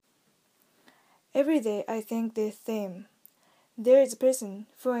Every day I think this theme. There is a person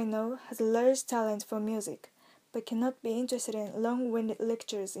who I know has a large talent for music, but cannot be interested in long-winded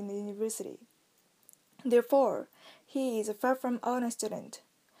lectures in the university. Therefore, he is a far from honest student.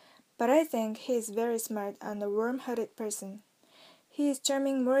 But I think he is very smart and a warm-hearted person. He is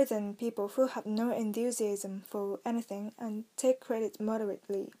charming more than people who have no enthusiasm for anything and take credit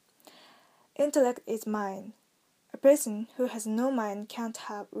moderately. Intellect is mind. A person who has no mind can't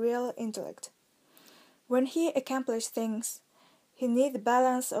have real intellect. When he accomplishes things, he needs a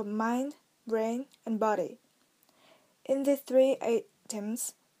balance of mind, brain, and body. In the three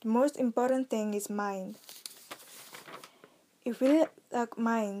items, the most important thing is mind. If we lack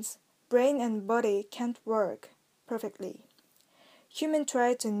minds, brain and body can't work perfectly. Human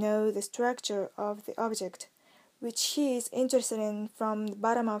tries to know the structure of the object, which he is interested in from the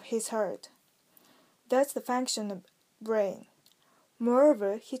bottom of his heart. That's the function of brain.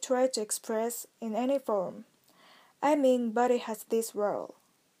 Moreover, he tries to express in any form. I mean, body has this role.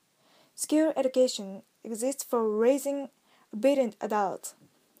 School education exists for raising obedient adults.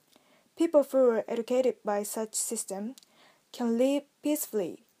 People who are educated by such system can live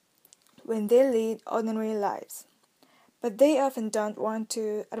peacefully when they lead ordinary lives, but they often don't want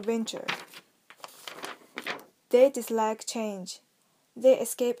to adventure. They dislike change. They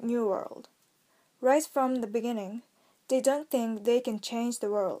escape new world. Right from the beginning, they don't think they can change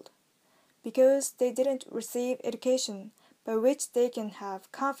the world, because they didn't receive education by which they can have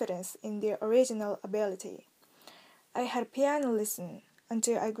confidence in their original ability. I had piano lesson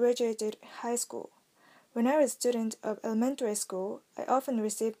until I graduated high school. When I was a student of elementary school, I often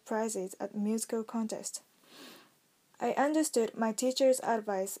received prizes at musical contests. I understood my teacher's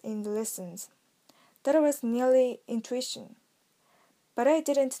advice in the lessons. That was nearly intuition. But I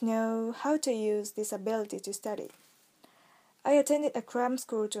didn't know how to use this ability to study. I attended a cram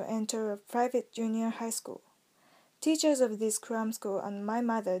school to enter a private junior high school. Teachers of this cram school and my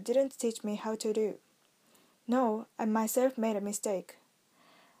mother didn't teach me how to do. No, I myself made a mistake.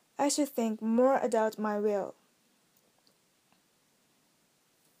 I should think more about my will.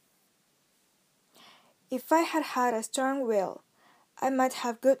 If I had had a strong will, I might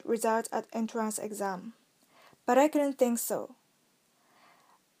have good results at entrance exam. But I couldn't think so.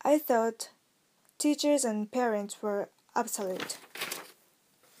 I thought teachers and parents were absolute.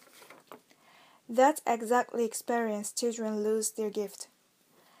 That's exactly experience children lose their gift.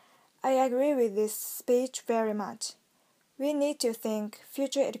 I agree with this speech very much. We need to think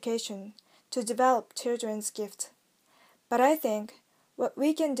future education to develop children's gift. But I think what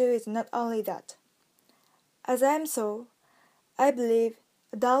we can do is not only that. As I am so, I believe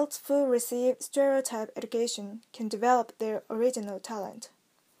adults who receive stereotype education can develop their original talent.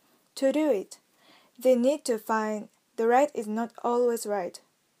 To do it, they need to find the right is not always right.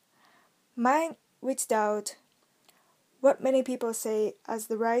 Mind which doubt what many people say as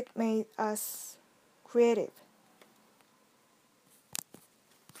the right made us creative.